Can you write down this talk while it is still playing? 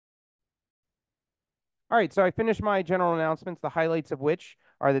All right, so I finished my general announcements, the highlights of which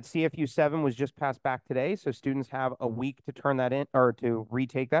are that CFU 7 was just passed back today, so students have a week to turn that in or to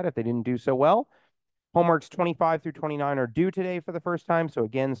retake that if they didn't do so well. Homeworks 25 through 29 are due today for the first time, so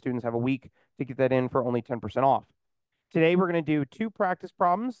again, students have a week to get that in for only 10% off. Today, we're going to do 2 practice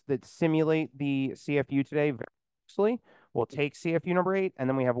problems that simulate the CFU today very closely. We'll take CFU number 8, and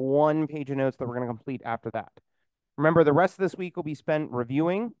then we have 1 page of notes that we're going to complete after that. Remember, the rest of this week will be spent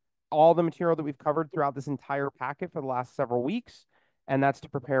reviewing all the material that we've covered throughout this entire packet for the last several weeks, and that's to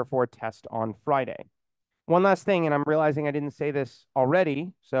prepare for a test on Friday. One last thing, and I'm realizing I didn't say this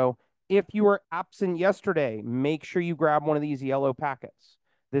already, so if you were absent yesterday, make sure you grab one of these yellow packets.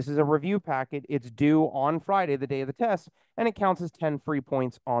 This is a review packet. It's due on Friday, the day of the test, and it counts as 10 free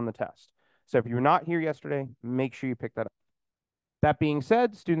points on the test. So if you were not here yesterday, make sure you pick that up. That being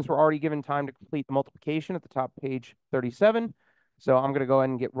said, students were already given time to complete the multiplication at the top page 37. So I'm going to go ahead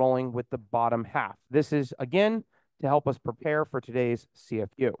and get rolling with the bottom half. This is, again, to help us prepare for today's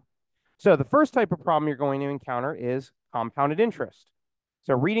CFU. So the first type of problem you're going to encounter is compounded interest.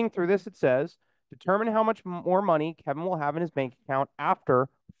 So reading through this, it says, determine how much more money Kevin will have in his bank account after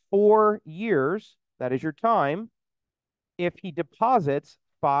 4 years, that is your time, if he deposits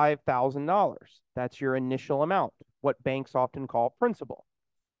 $5,000. That's your initial amount, what banks often call principal.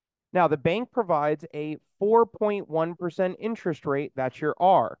 Now, the bank provides a 4.1% interest rate. That's your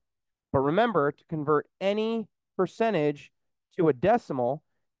R. But remember, to convert any percentage to a decimal,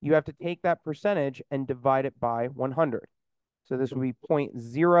 you have to take that percentage and divide it by 100. So this would be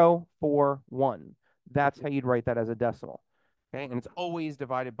 0.041. That's how you'd write that as a decimal. Okay, and it's always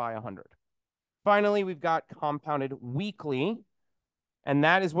divided by 100. Finally, we've got compounded weekly, and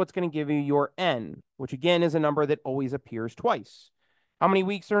that is what's going to give you your N, which again is a number that always appears twice. How many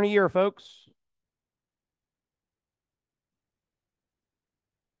weeks are in a year, folks?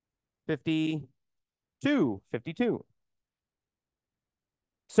 52. 52.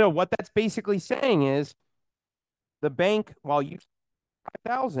 So what that's basically saying is the bank, while you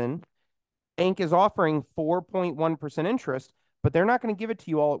 5,000, bank is offering 4.1% interest, but they're not going to give it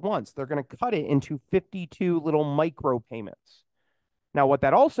to you all at once. They're going to cut it into 52 little micro payments. Now, what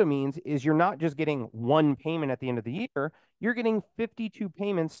that also means is you're not just getting one payment at the end of the year, you're getting 52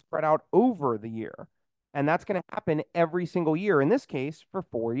 payments spread out over the year. And that's going to happen every single year, in this case, for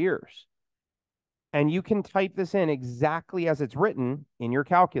 4 years. And you can type this in exactly as it's written in your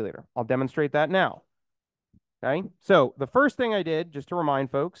calculator. I'll demonstrate that now. Okay, so the first thing I did, just to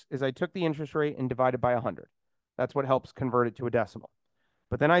remind folks, is I took the interest rate and divided by 100. That's what helps convert it to a decimal.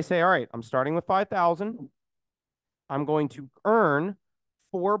 But then I say, all right, I'm starting with 5,000. I'm going to earn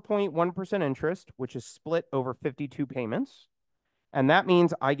 4.1% interest, which is split over 52 payments. And that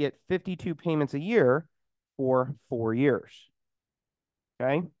means I get 52 payments a year for 4 years.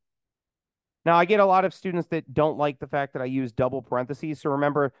 Okay. Now, I get a lot of students that don't like the fact that I use double parentheses. So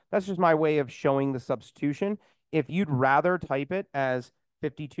remember, that's just my way of showing the substitution. If you'd rather type it as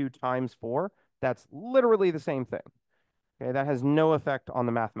 52 times 4, that's literally the same thing. Okay, that has no effect on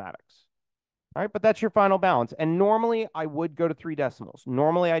the mathematics. All right, but that's your final balance. And normally I would go to 3 decimals.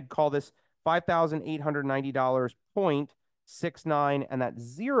 Normally I'd call this $5,890.69, and that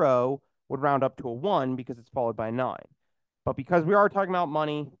 0 would round up to a 1 because it's followed by a 9. But because we are talking about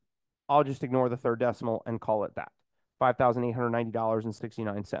money, I'll just ignore the 3rd decimal and call it that,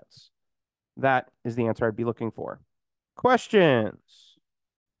 $5,890.69. That is the answer I'd be looking for. Questions?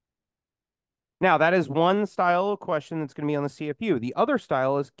 Now, that is one style of question that's going to be on the CFU. The other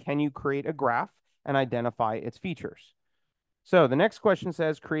style is, can you create a graph and identify its features? So the next question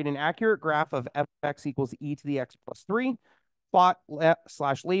says, create an accurate graph of f(x) equals e to the x plus 3, plot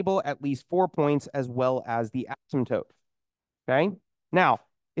 / label at least 4 points as well as the asymptote. Okay? Now,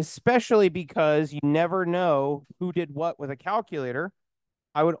 especially because you never know who did what with a calculator,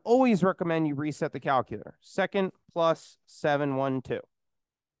 I would always recommend you reset the calculator. Second plus 712.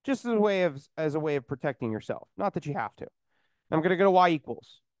 Just as a way of protecting yourself. Not that you have to. I'm going to go to y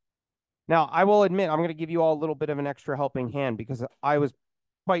equals. Now, I will admit, I'm going to give you all a little bit of an extra helping hand because I was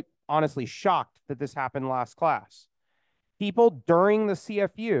quite honestly shocked that this happened last class. People during the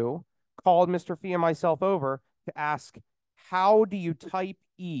CFU called Mr. Fee and myself over to ask, how do you type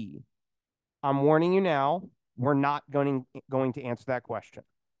E? I'm warning you now, we're not going to answer that question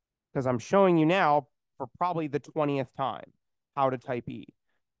because I'm showing you now for probably the 20th time how to type E.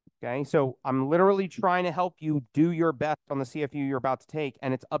 Okay, so I'm literally trying to help you do your best on the CFU you're about to take,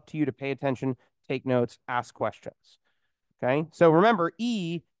 and it's up to you to pay attention, take notes, ask questions. Okay, so remember,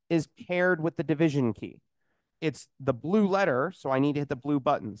 E is paired with the division key. It's the blue letter, so I need to hit the blue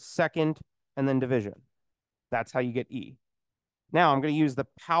button, second, and then division. That's how you get E. Now I'm going to use the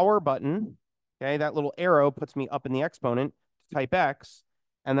power button Okay, that little arrow puts me up in the exponent to type x,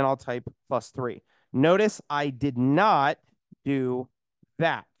 and then I'll type plus 3. Notice I did not do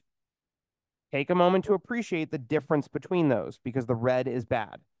that. Take a moment to appreciate the difference between those because the red is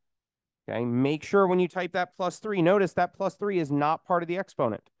bad. Okay, make sure when you type that plus 3, notice that plus 3 is not part of the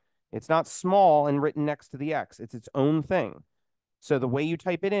exponent. It's not small and written next to the x. It's its own thing. So the way you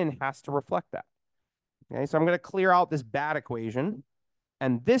type it in has to reflect that. Okay, so I'm going to clear out this bad equation,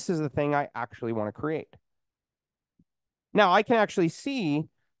 and this is the thing I actually want to create. Now, I can actually see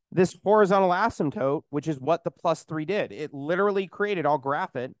this horizontal asymptote, which is what the plus 3 did. It literally created, I'll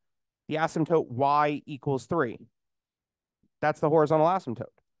graph it, the asymptote y equals 3. That's the horizontal asymptote.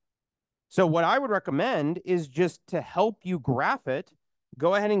 So what I would recommend is just to help you graph it,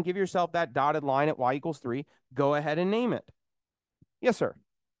 go ahead and give yourself that dotted line at y equals 3. Go ahead and name it. Yes, sir.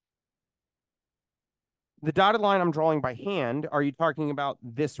 The dotted line I'm drawing by hand, are you talking about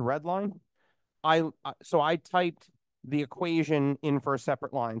this red line? So I typed the equation in for a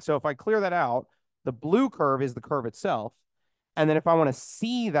separate line. So if I clear that out, the blue curve is the curve itself. And then if I want to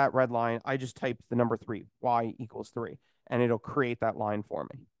see that red line, I just type the number 3, y equals 3, and it'll create that line for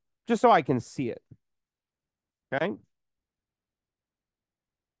me, just so I can see it. Okay?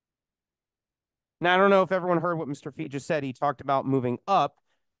 Now, I don't know if everyone heard what Mr. Fee just said. He talked about moving up.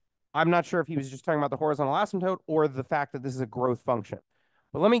 I'm not sure if he was just talking about the horizontal asymptote or the fact that this is a growth function.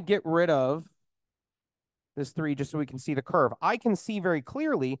 But let me get rid of this 3 just so we can see the curve. I can see very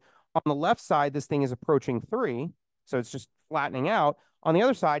clearly on the left side, this thing is approaching 3. So it's just flattening out. On the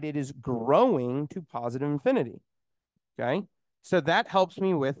other side, it is growing to positive infinity. Okay. So that helps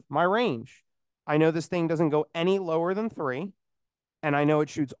me with my range. I know this thing doesn't go any lower than 3. And I know it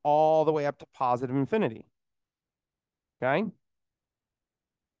shoots all the way up to positive infinity. Okay.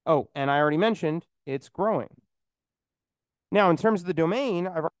 Oh, and I already mentioned it's growing. Now, in terms of the domain,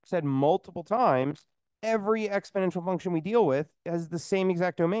 I've said multiple times, every exponential function we deal with has the same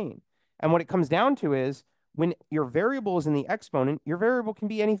exact domain. And what it comes down to is when your variable is in the exponent, your variable can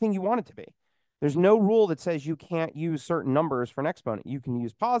be anything you want it to be. There's no rule that says you can't use certain numbers for an exponent. You can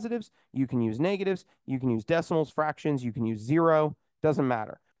use positives, you can use negatives, you can use decimals, fractions, you can use 0, doesn't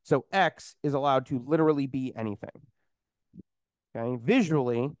matter. So x is allowed to literally be anything. Okay,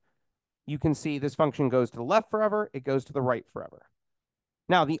 visually, you can see this function goes to the left forever, it goes to the right forever.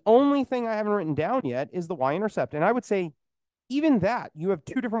 Now, the only thing I haven't written down yet is the y-intercept. And I would say even that, you have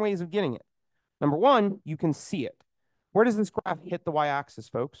 2 different ways of getting it. Number 1, you can see it. Where does this graph hit the y-axis,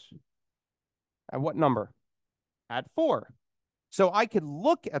 folks? At what number? At 4. So I could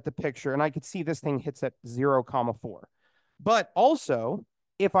look at the picture and I could see this thing hits at 0, 4. But also,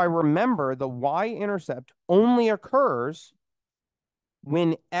 if I remember, the y-intercept only occurs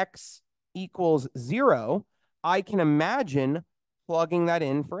when x equals 0. I can imagine plugging that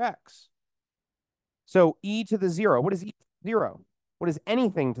in for x. So e to the 0. What is e to the 0? What is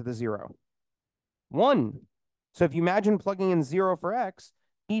anything to the 0? 1. So if you imagine plugging in 0 for x,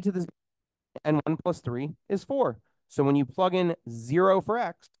 e to the 0 and 1 plus 3 is 4. So when you plug in 0 for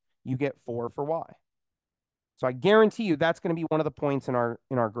x, you get 4 for y. So I guarantee you that's going to be one of the points in our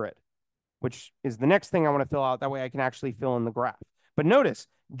grid, which is the next thing I want to fill out. That way I can actually fill in the graph. But notice,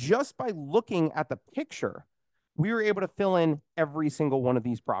 just by looking at the picture, we were able to fill in every single one of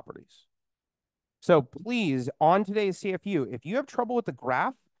these properties. So please, on today's CFU, if you have trouble with the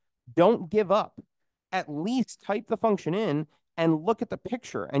graph, don't give up. At least type the function in and look at the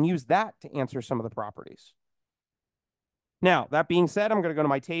picture and use that to answer some of the properties. Now, that being said, I'm going to go to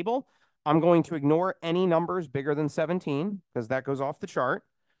my table. I'm going to ignore any numbers bigger than 17 because that goes off the chart,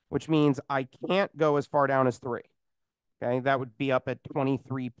 which means I can't go as far down as 3. Okay, that would be up at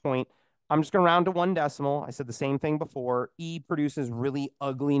 23 point. I'm just going to round to 1 decimal. I said the same thing before. E produces really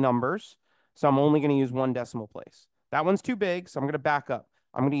ugly numbers, so I'm only going to use 1 decimal place. That one's too big, so I'm going to back up.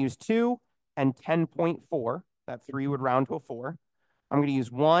 I'm going to use 2 and 10.4. That 3 would round to a 4. I'm going to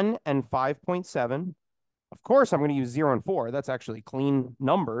use 1 and 5.7. Of course, I'm going to use 0 and 4. That's actually clean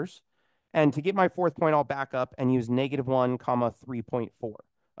numbers. And to get my 4th point, I'll back up and use -1, 3.4.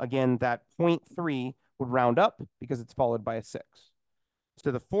 Again, that 0.3 would round up because it's followed by a 6. So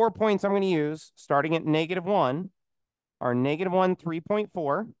the 4 points I'm going to use, starting at -1, are -1,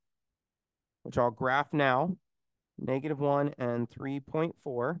 3.4, which I'll graph now. -1 and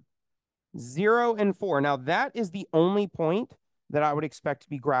 3.4. 0 and 4. Now, that is the only point that I would expect to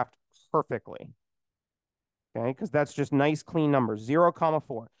be graphed perfectly. Okay, because that's just nice, clean numbers, 0,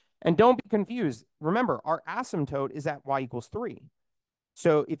 4. And don't be confused. Remember, our asymptote is at y equals 3.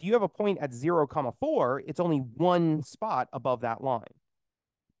 So if you have a point at 0, 4, it's only 1 spot above that line.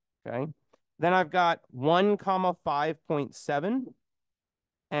 Okay. Then I've got 1, 5.7.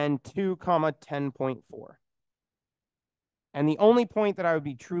 and 2 comma 10.4. And the only point that I would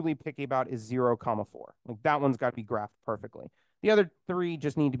be truly picky about is 0 comma 4. Like that one's got to be graphed perfectly. The other 3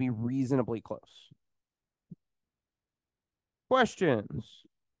 just need to be reasonably close. Questions?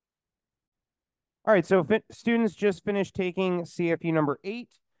 All right, so students just finished taking CFU number 8.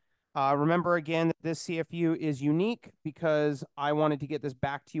 Remember again that this CFU is unique because I wanted to get this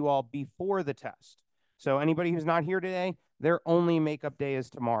back to you all before the test. So anybody who's not here today, their only makeup day is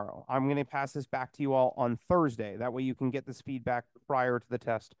tomorrow. I'm going to pass this back to you all on Thursday. That way you can get this feedback prior to the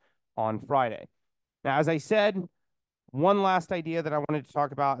test on Friday. Now, as I said, one last idea that I wanted to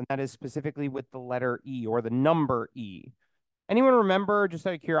talk about, and that is specifically with the letter E or the number E. Anyone remember, just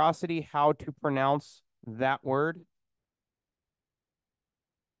out of curiosity, how to pronounce that word?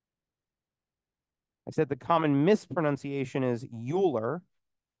 I said the common mispronunciation is Euler.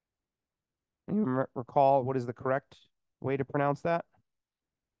 You recall what is the correct way to pronounce that?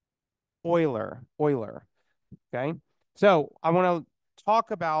 Euler. Euler. Okay. So I want to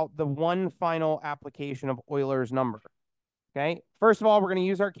talk about the one final application of Euler's number. Okay. First of all, we're going to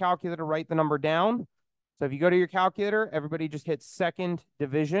use our calculator to write the number down. So if you go to your calculator, everybody just hit second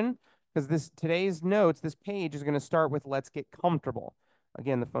division because today's notes, this page is going to start with let's get comfortable.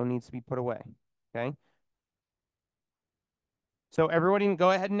 Again, the phone needs to be put away. Okay. So everybody can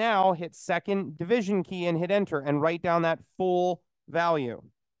go ahead now, hit second division key and hit enter and write down that full value.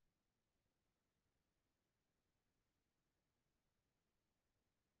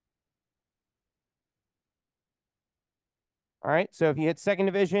 All right, so if you hit second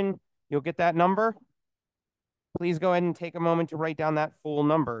division, you'll get that number. Please go ahead and take a moment to write down that full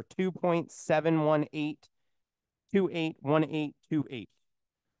number, 2.718281828.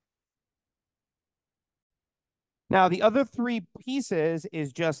 Now, the other 3 pieces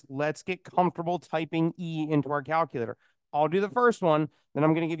is just let's get comfortable typing E into our calculator. I'll do the first one, then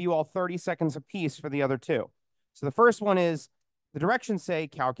I'm going to give you all 30 seconds apiece for the other 2. So the first one is the directions say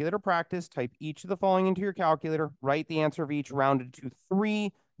calculator practice, type each of the following into your calculator, write the answer of each rounded to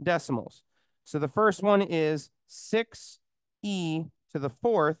 3 decimals. So the first one is 6e to the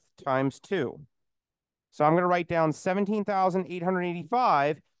 4th times 2. So I'm going to write down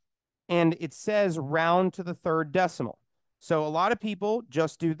 17,885, and it says round to the 3rd decimal. So a lot of people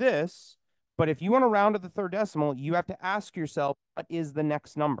just do this, but if you want to round to the 3rd decimal, you have to ask yourself, what is the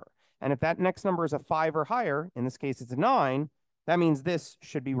next number? And if that next number is a 5 or higher, in this case it's a 9, that means this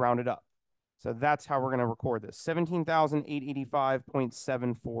should be rounded up. So that's how we're going to record this,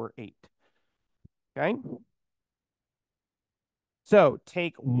 17,885.748. Okay? So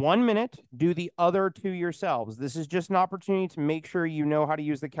take 1 minute, do the other 2 yourselves. This is just an opportunity to make sure you know how to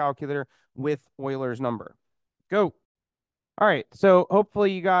use the calculator with Euler's number. Go. All right, so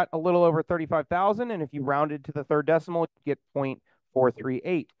hopefully you got a little over 35,000, and if you rounded to the 3rd decimal, you get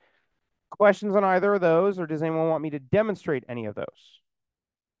 0.438. Questions on either of those, or does anyone want me to demonstrate any of those?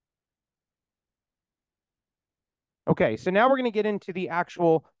 Okay, so now we're going to get into the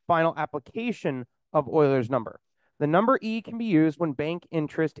actual final application of Euler's number. The number E can be used when bank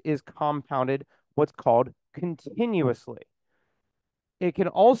interest is compounded what's called continuously. It can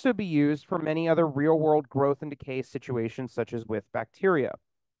also be used for many other real-world growth and decay situations, such as with bacteria.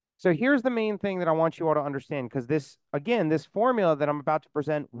 So here's the main thing that I want you all to understand, because this, again, this formula that I'm about to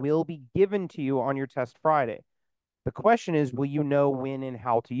present will be given to you on your test Friday. The question is, will you know when and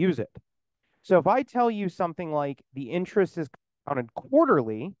how to use it? So if I tell you something like the interest is compounded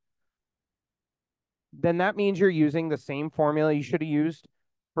quarterly, then that means you're using the same formula you should have used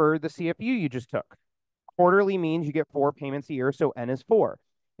for the CFU you just took. Quarterly means you get 4 payments a year, so N is 4.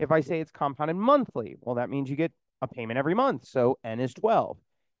 If I say it's compounded monthly, well, that means you get a payment every month, so N is 12.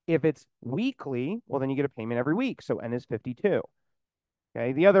 If it's weekly, well, then you get a payment every week, so N is 52.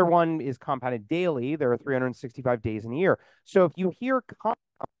 Okay, the other one is compounded daily. There are 365 days in a year. So if you hear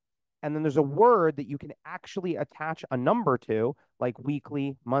and then there's a word that you can actually attach a number to, like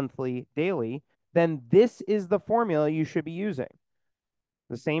weekly, monthly, daily, then this is the formula you should be using.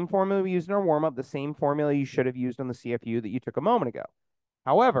 The same formula we used in our warm-up, the same formula you should have used on the CFU that you took a moment ago.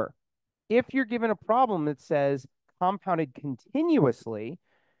 However, if you're given a problem that says compounded continuously,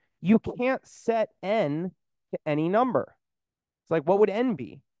 you can't set N to any number. It's like, what would N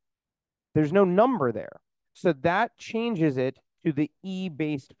be? There's no number there. So that changes it to the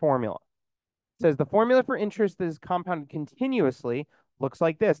E-based formula. It says the formula for interest that is compounded continuously looks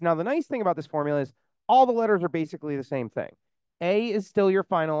like this. Now, the nice thing about this formula is all the letters are basically the same thing. A is still your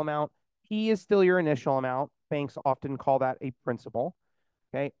final amount. P is still your initial amount. Banks often call that a principal.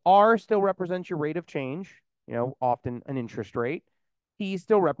 Okay. R still represents your rate of change, often an interest rate. T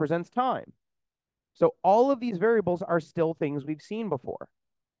still represents time. So all of these variables are still things we've seen before.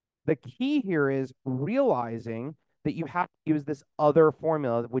 The key here is realizing that you have to use this other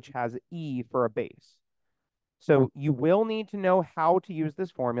formula, which has E for a base. So you will need to know how to use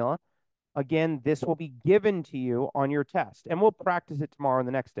this formula. Again, this will be given to you on your test, and we'll practice it tomorrow and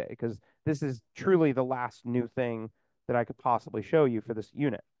the next day because this is truly the last new thing that I could possibly show you for this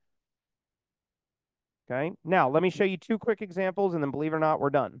unit. Okay, now let me show you two quick examples, and then believe it or not, we're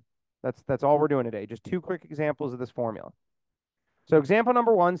done. That's all we're doing today. Just two quick examples of this formula. So example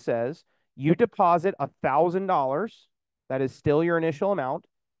number one says you deposit $1,000, that is still your initial amount,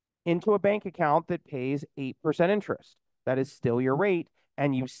 into a bank account that pays 8% interest. That is still your rate,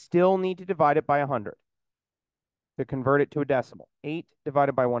 and you still need to divide it by 100 to convert it to a decimal. 8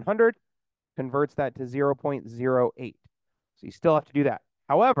 divided by 100 converts that to 0.08. So you still have to do that.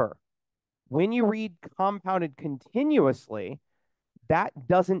 However, when you read compounded continuously, that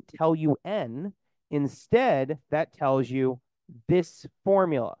doesn't tell you n. Instead, that tells you this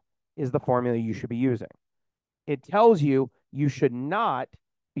formula is the formula you should be using. It tells you you should not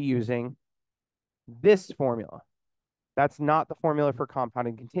be using this formula. That's not the formula for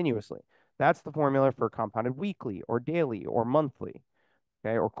compounded continuously. That's the formula for compounded weekly or daily or monthly,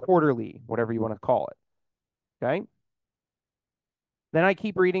 okay, or quarterly, whatever you want to call it, okay? Then I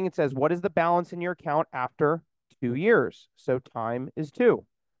keep reading. It says, what is the balance in your account after 2 years? So time is 2.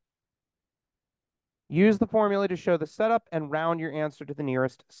 Use the formula to show the setup and round your answer to the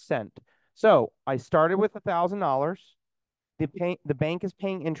nearest cent. So I started with $1,000. The bank is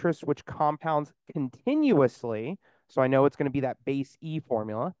paying interest, which compounds continuously. So I know it's going to be that base E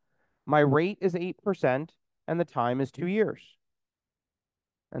formula. My rate is 8%, and the time is 2 years.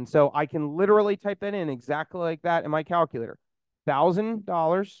 And so I can literally type that in exactly like that in my calculator.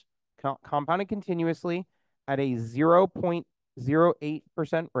 $1,000 compounded continuously at a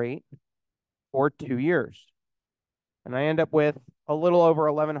 0.08% rate for 2 years. And I end up with a little over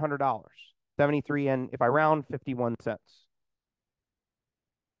 $1,100, 73, and if I round, 51 cents.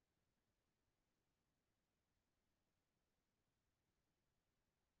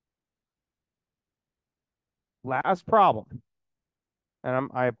 Last problem. And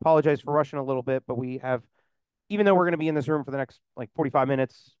I apologize for rushing a little bit, but we have, even though we're going to be in this room for the next like 45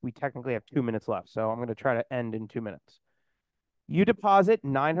 minutes, we technically have 2 minutes left. So I'm going to try to end in 2 minutes. You deposit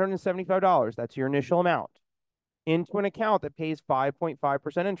 $975, that's your initial amount, into an account that pays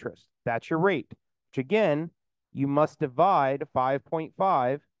 5.5% interest. That's your rate, which again, you must divide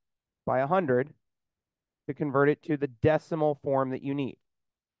 5.5 by 100 to convert it to the decimal form that you need.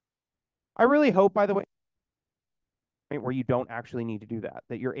 I really hope, by the way, where you don't actually need to do that,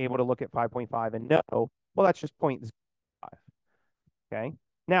 that you're able to look at 5.5 and know, well, that's just 0.05. Okay.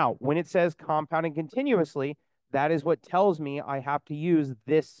 Now, when it says compounding continuously, that is what tells me I have to use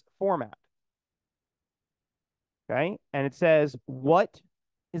this format. Okay. And it says, what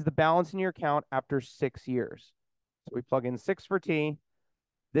is the balance in your account after 6 years? So we plug in 6 for T.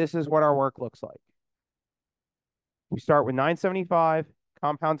 This is what our work looks like. We start with 975,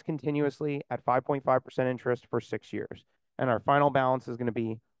 compounds continuously at 5.5% interest for 6 years. And our final balance is going to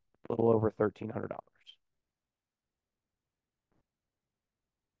be a little over $1,300.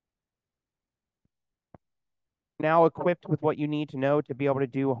 Now equipped with what you need to know to be able to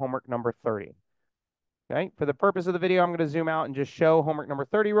do homework number 30. Okay, for the purpose of the video, I'm going to zoom out and just show homework number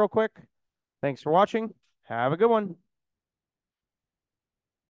 30 real quick. Thanks for watching. Have a good one.